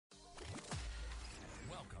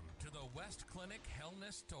West Clinic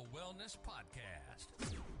Hellness to Wellness podcast.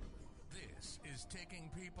 This is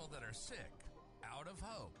taking people that are sick, out of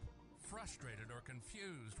hope, frustrated or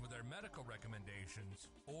confused with their medical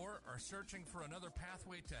recommendations, or are searching for another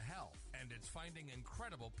pathway to health, and it's finding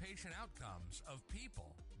incredible patient outcomes of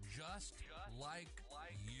people just like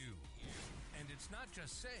you. And it's not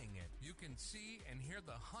just saying it. You can see and hear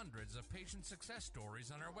the hundreds of patient success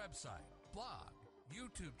stories on our website, blog,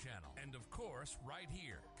 YouTube channel, and of course, right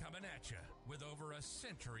here, coming at you with over a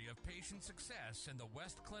century of patient success in the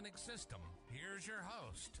West Clinic system. Here's your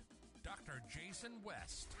host, Dr. Jason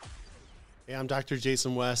West. Hey, I'm Dr.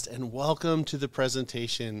 Jason West, and welcome to the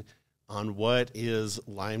presentation on what is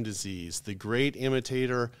Lyme disease, the great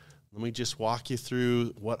imitator. Let me just walk you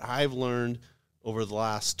through what I've learned over the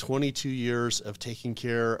last 22 years of taking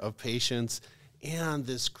care of patients and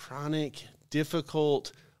this chronic,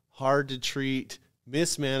 difficult, hard to treat,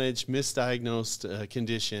 mismanaged, misdiagnosed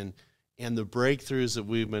condition, and the breakthroughs that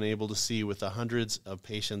we've been able to see with the hundreds of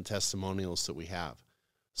patient testimonials that we have.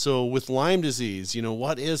 So with Lyme disease,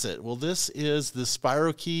 what is it? Well, this is the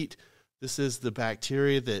spirochete. This is the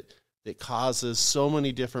bacteria that causes so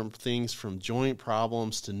many different things, from joint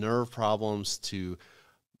problems to nerve problems to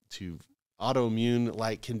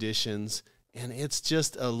autoimmune-like conditions. And it's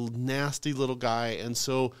just a nasty little guy. And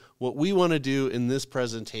so what we want to do in this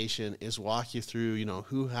presentation is walk you through,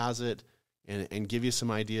 who has it and give you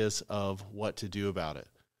some ideas of what to do about it.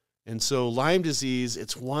 And so Lyme disease,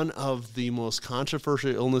 it's one of the most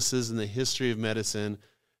controversial illnesses in the history of medicine.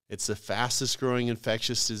 It's the fastest growing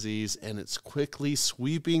infectious disease, and it's quickly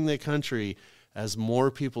sweeping the country as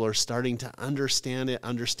more people are starting to understand it,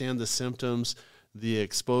 understand the symptoms, the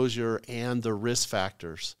exposure, and the risk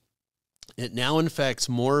factors. It now infects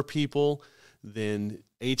more people than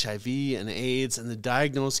HIV and AIDS, and the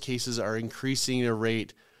diagnosed cases are increasing at a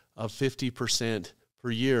rate of 50% per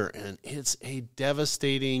year. And it's a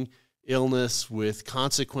devastating illness with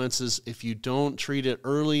consequences. If you don't treat it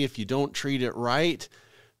early, if you don't treat it right,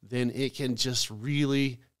 then it can just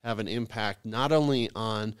really have an impact not only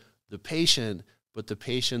on the patient, but the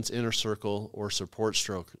patient's inner circle or support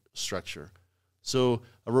structure. So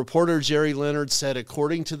a reporter, Jerry Leonard, said,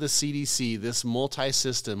 according to the CDC, this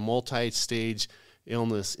multi-system, multi-stage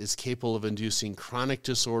illness is capable of inducing chronic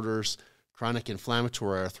disorders, chronic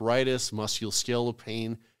inflammatory arthritis, musculoskeletal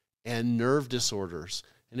pain, and nerve disorders.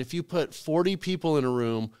 And if you put 40 people in a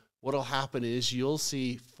room, what will happen is you'll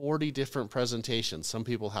see 40 different presentations. Some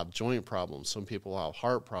people have joint problems. Some people have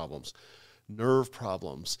heart problems, nerve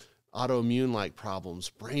problems, autoimmune-like problems,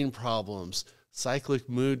 brain problems, cyclic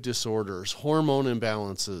mood disorders, hormone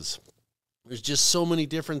imbalances. There's just so many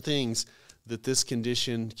different things that this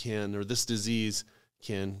condition can, or this disease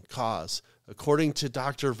can cause. According to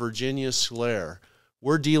Dr. Virginia Schler,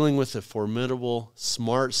 we're dealing with a formidable,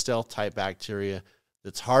 smart stealth type bacteria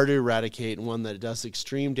that's hard to eradicate, and one that does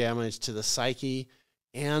extreme damage to the psyche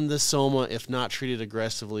and the soma if not treated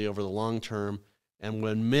aggressively over the long term, and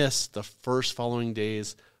when missed the first following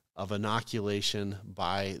days of inoculation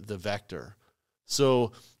by the vector.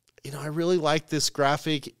 So, I really like this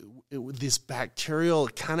graphic. This bacterial,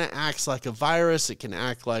 it kind of acts like a virus. It can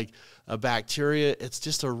act like a bacteria. It's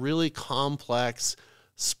just a really complex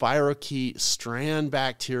spirochete strand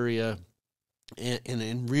bacteria, and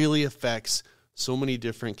it really affects so many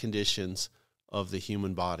different conditions of the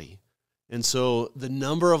human body. And so the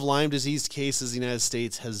number of Lyme disease cases in the United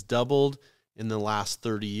States has doubled in the last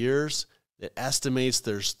 30 years. It estimates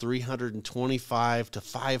there's 325 to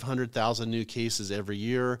 500,000 new cases every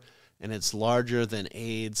year, and it's larger than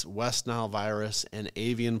AIDS, West Nile virus, and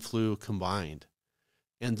avian flu combined.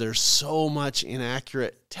 And there's so much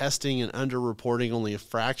inaccurate testing and underreporting. Only a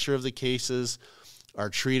fraction of the cases are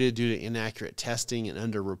treated due to inaccurate testing and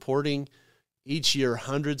underreporting. Each year,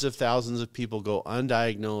 hundreds of thousands of people go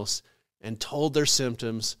undiagnosed and told their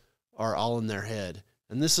symptoms are all in their head.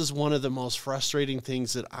 And this is one of the most frustrating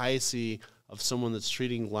things that I see of someone that's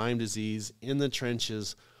treating Lyme disease in the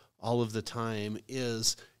trenches all of the time,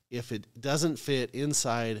 is if it doesn't fit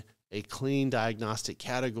inside a clean diagnostic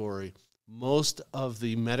category, most of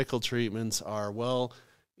the medical treatments are,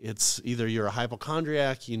 it's either you're a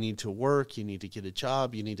hypochondriac, you need to work, you need to get a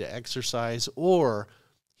job, you need to exercise, or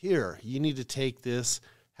here, you need to take this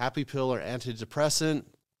happy pill or antidepressant,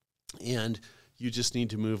 and you just need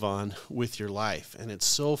to move on with your life. And it's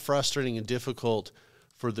so frustrating and difficult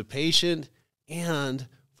for the patient and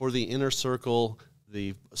for the inner circle,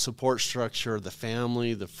 the support structure, the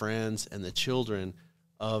family, the friends, and the children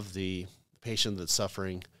of the patient that's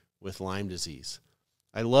suffering with Lyme disease.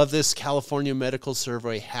 I love this California medical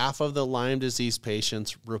survey. Half of the Lyme disease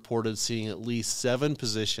patients reported seeing at least 7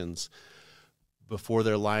 physicians before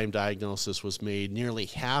their Lyme diagnosis was made nearly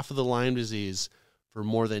half of the Lyme disease for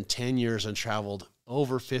more than 10 years and traveled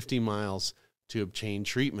over 50 miles to obtain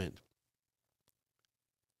treatment.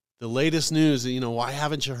 The latest news, why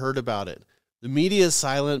haven't you heard about it? The media is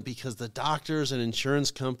silent because the doctors and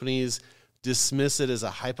insurance companies dismiss it as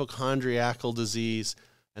a hypochondriacal disease,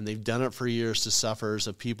 and they've done it for years to sufferers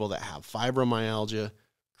of people that have fibromyalgia,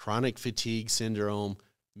 chronic fatigue syndrome,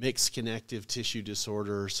 mixed connective tissue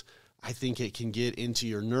disorders. I think it can get into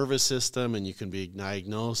your nervous system, and you can be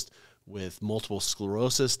diagnosed with multiple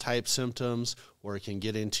sclerosis type symptoms, or it can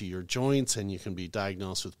get into your joints and you can be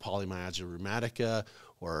diagnosed with polymyalgia rheumatica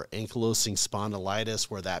or ankylosing spondylitis,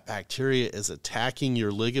 where that bacteria is attacking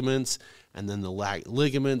your ligaments, and then the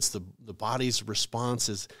ligaments, the body's response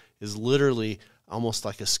is literally almost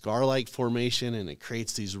like a scar-like formation, and it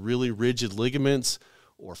creates these really rigid ligaments,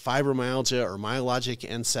 or fibromyalgia or myalgic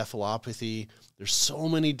encephalopathy. There's so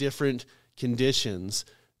many different conditions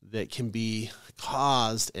that can be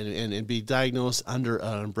caused and be diagnosed under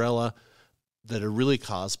an umbrella that are really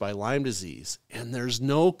caused by Lyme disease. And there's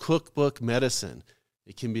no cookbook medicine.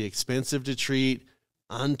 It can be expensive to treat.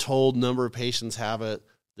 Untold number of patients have it.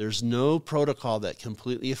 There's no protocol that's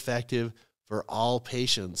completely effective for all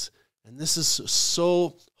patients. And this is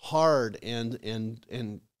so hard, and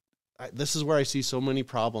this is where I see so many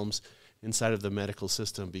problems inside of the medical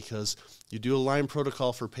system, because you do a Lyme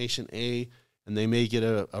protocol for patient A, and they may get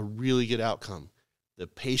a really good outcome. The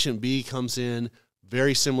patient B comes in,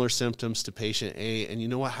 very similar symptoms to patient A, and you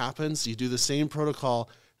know what happens? You do the same protocol,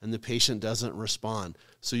 and the patient doesn't respond.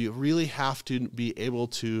 So you really have to be able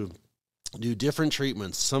to do different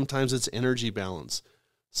treatments. Sometimes it's energy balance.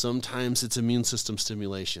 Sometimes it's immune system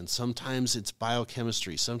stimulation. Sometimes it's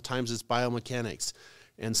biochemistry. Sometimes it's biomechanics.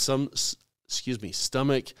 And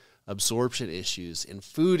stomach absorption issues and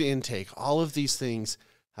food intake. All of these things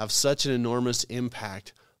have such an enormous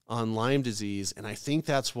impact on Lyme disease, and I think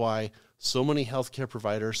that's why so many healthcare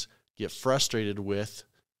providers get frustrated with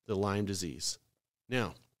the Lyme disease.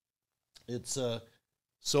 Now, it's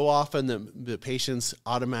so often that the patients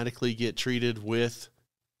automatically get treated with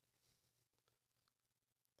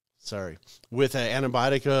an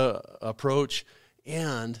antibiotic approach,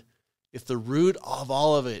 and if the root of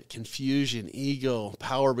all of it, confusion, ego,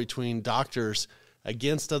 power between doctors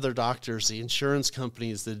against other doctors, the insurance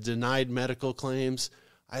companies, the denied medical claims.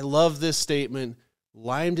 I love this statement: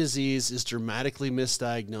 Lyme disease is dramatically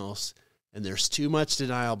misdiagnosed, and there's too much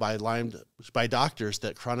denial by doctors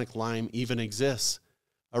that chronic Lyme even exists.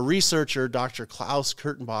 A researcher, Dr. Klaus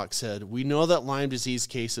Kurtenbach, said, "We know that Lyme disease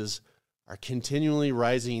cases are continually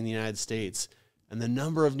rising in the United States, and the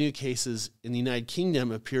number of new cases in the United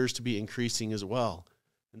Kingdom appears to be increasing as well."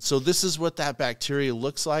 And so this is what that bacteria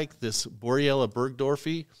looks like, this Borrelia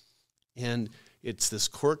burgdorferi, and it's this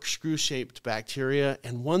corkscrew-shaped bacteria.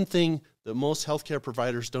 And one thing that most healthcare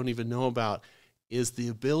providers don't even know about is the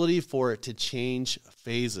ability for it to change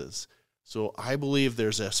phases. So I believe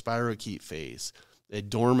there's a spirochete phase, a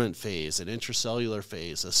dormant phase, an intracellular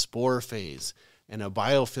phase, a spore phase, and a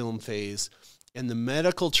biofilm phase. And the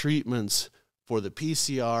medical treatments for the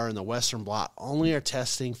PCR and the Western blot only are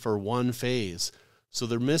testing for one phase. So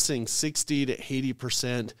they're missing 60 to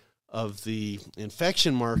 80% of the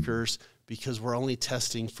infection markers because we're only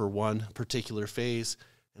testing for one particular phase.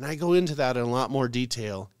 And I go into that in a lot more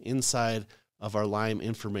detail inside of our Lyme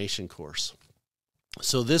information course.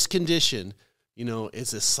 So this condition,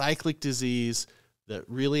 is a cyclic disease that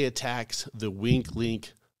really attacks the weak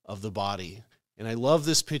link of the body. And I love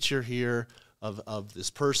this picture here of this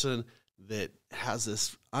person that has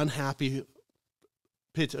this unhappy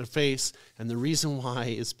face, and the reason why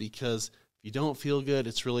is because if you don't feel good,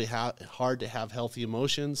 it's really hard to have healthy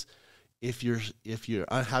emotions. If you're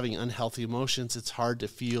having unhealthy emotions, it's hard to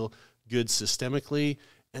feel good systemically,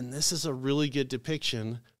 and this is a really good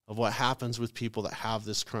depiction of what happens with people that have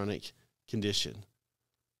this chronic condition.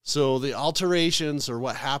 So the alterations, or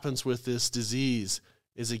what happens with this disease,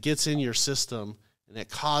 is it gets in your system and it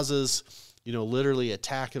causes, literally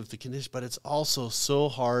attack of the condition, but it's also so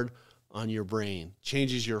hard on your brain,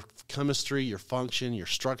 changes your chemistry, your function, your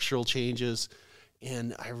structural changes.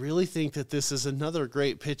 And I really think that this is another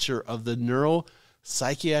great picture of the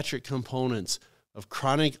neuropsychiatric components of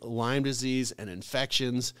chronic Lyme disease and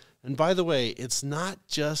infections. And by the way, it's not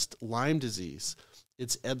just Lyme disease.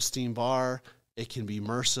 It's Epstein-Barr, it can be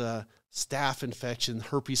MRSA, staph infection,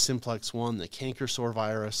 herpes simplex 1, the canker sore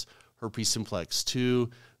virus, herpes simplex 2,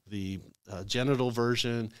 the genital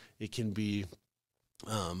version. It can be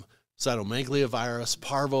cytomegalovirus,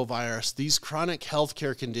 parvovirus. These chronic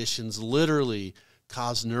healthcare conditions literally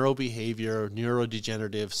cause neurobehavior,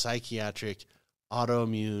 neurodegenerative, psychiatric,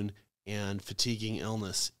 autoimmune, and fatiguing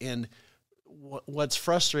illness. And what's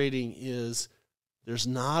frustrating is there's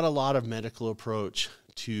not a lot of medical approach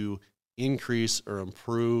to increase or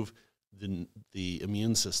improve the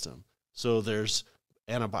immune system. So there's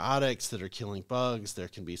antibiotics that are killing bugs, there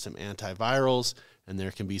can be some antivirals, and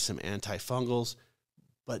there can be some antifungals,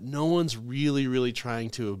 but no one's really trying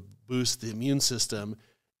to boost the immune system.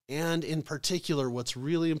 And in particular, what's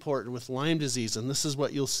really important with Lyme disease, and this is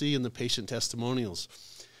what you'll see in the patient testimonials,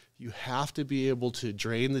 you have to be able to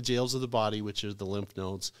drain the jails of the body, which are the lymph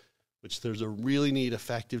nodes, which there's a really neat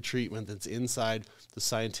effective treatment that's inside the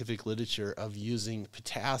scientific literature of using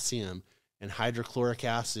potassium and hydrochloric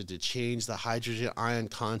acid to change the hydrogen ion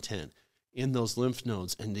content in those lymph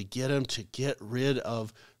nodes and to get them to get rid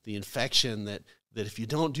of the infection that if you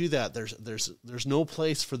don't do that, there's no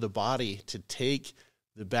place for the body to take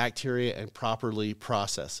the bacteria and properly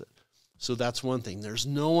process it. So that's one thing. There's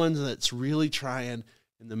no one that's really trying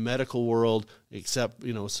in the medical world, except,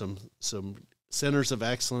 some centers of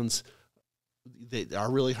excellence that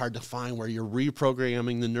are really hard to find, where you're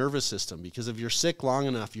reprogramming the nervous system, because if you're sick long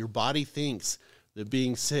enough, your body thinks that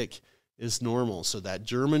being sick is normal. So that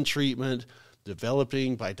German treatment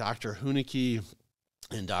developing by Dr. Huneke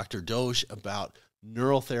and Dr. Dosch about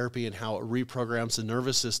neural therapy and how it reprograms the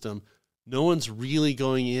nervous system, no one's really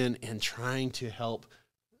going in and trying to help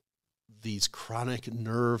these chronic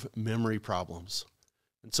nerve memory problems.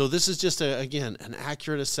 And so this is just, again, an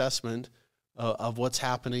accurate assessment of what's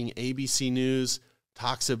happening. ABC News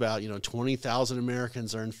talks about, 20,000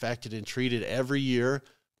 Americans are infected and treated every year,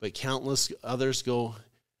 but countless others go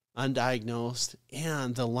undiagnosed.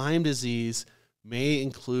 And the Lyme disease may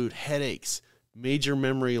include headaches, major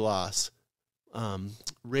memory loss,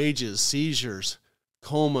 rages, seizures,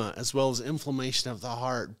 coma, as well as inflammation of the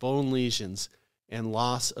heart, bone lesions, and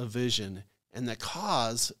loss of vision. And the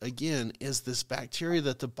cause, again, is this bacteria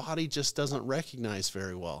that the body just doesn't recognize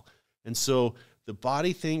very well. And so the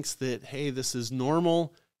body thinks that, hey, this is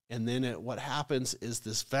normal, and then what happens is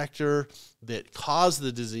this vector that caused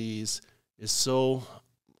the disease is so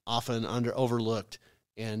often overlooked,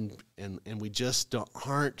 and we just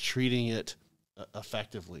aren't treating it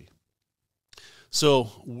effectively. So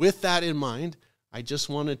with that in mind, I just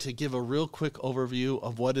wanted to give a real quick overview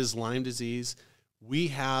of what is Lyme disease. We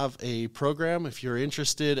have a program, if you're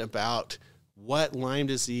interested, about what Lyme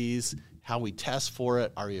disease, how we test for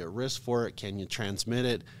it, are you at risk for it, can you transmit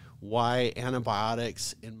it, why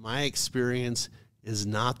antibiotics, in my experience, is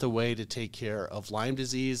not the way to take care of Lyme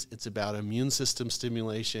disease. It's about immune system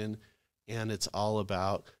stimulation, and it's all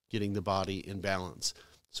about getting the body in balance.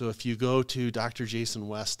 So if you go to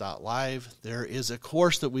drjasonwest.live, there is a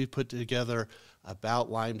course that we've put together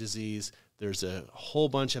about Lyme disease. There's a whole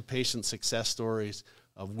bunch of patient success stories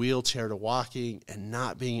of wheelchair to walking and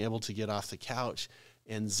not being able to get off the couch,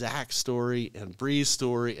 and Zach's story and Bree's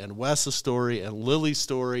story and Wes's story and Lily's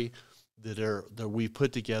story that we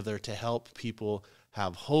put together to help people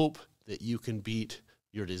have hope that you can beat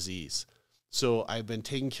your disease. So I've been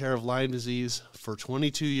taking care of Lyme disease for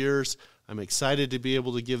 22 years. I'm excited to be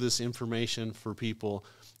able to give this information for people.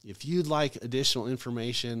 If you'd like additional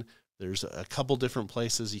information, there's a couple different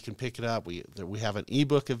places you can pick it up. We have an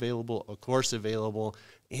ebook available, a course available,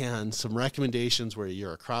 and some recommendations where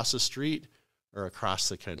you're across the street or across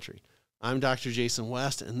the country. I'm Dr. Jason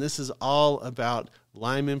West, and this is all about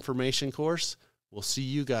Lyme information course. We'll see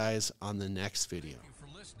you guys on the next video. Thank you for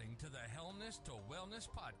listening to the Hellness to Wellness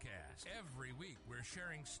podcast. Every week we're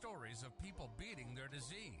sharing stories of people beating their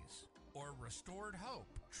disease or restored hope,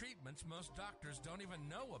 treatments most doctors don't even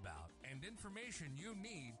know about, and information you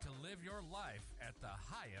need to live your life at the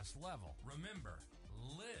highest level. Remember,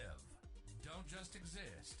 live. Don't just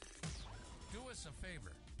exist. Do us a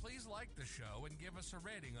favor. Please like the show and give us a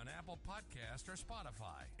rating on Apple Podcasts or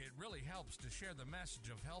Spotify. It really helps to share the message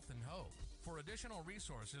of health and hope. For additional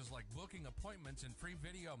resources like booking appointments and free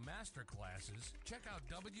video masterclasses, check out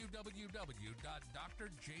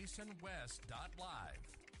www.drjasonwest.live.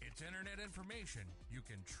 It's internet information you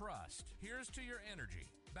can trust. Here's to your energy,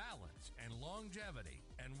 balance, and longevity.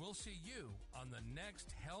 And we'll see you on the next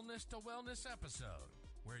Hellness to Wellness episode,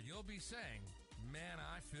 where you'll be saying, man,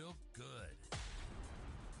 I feel good.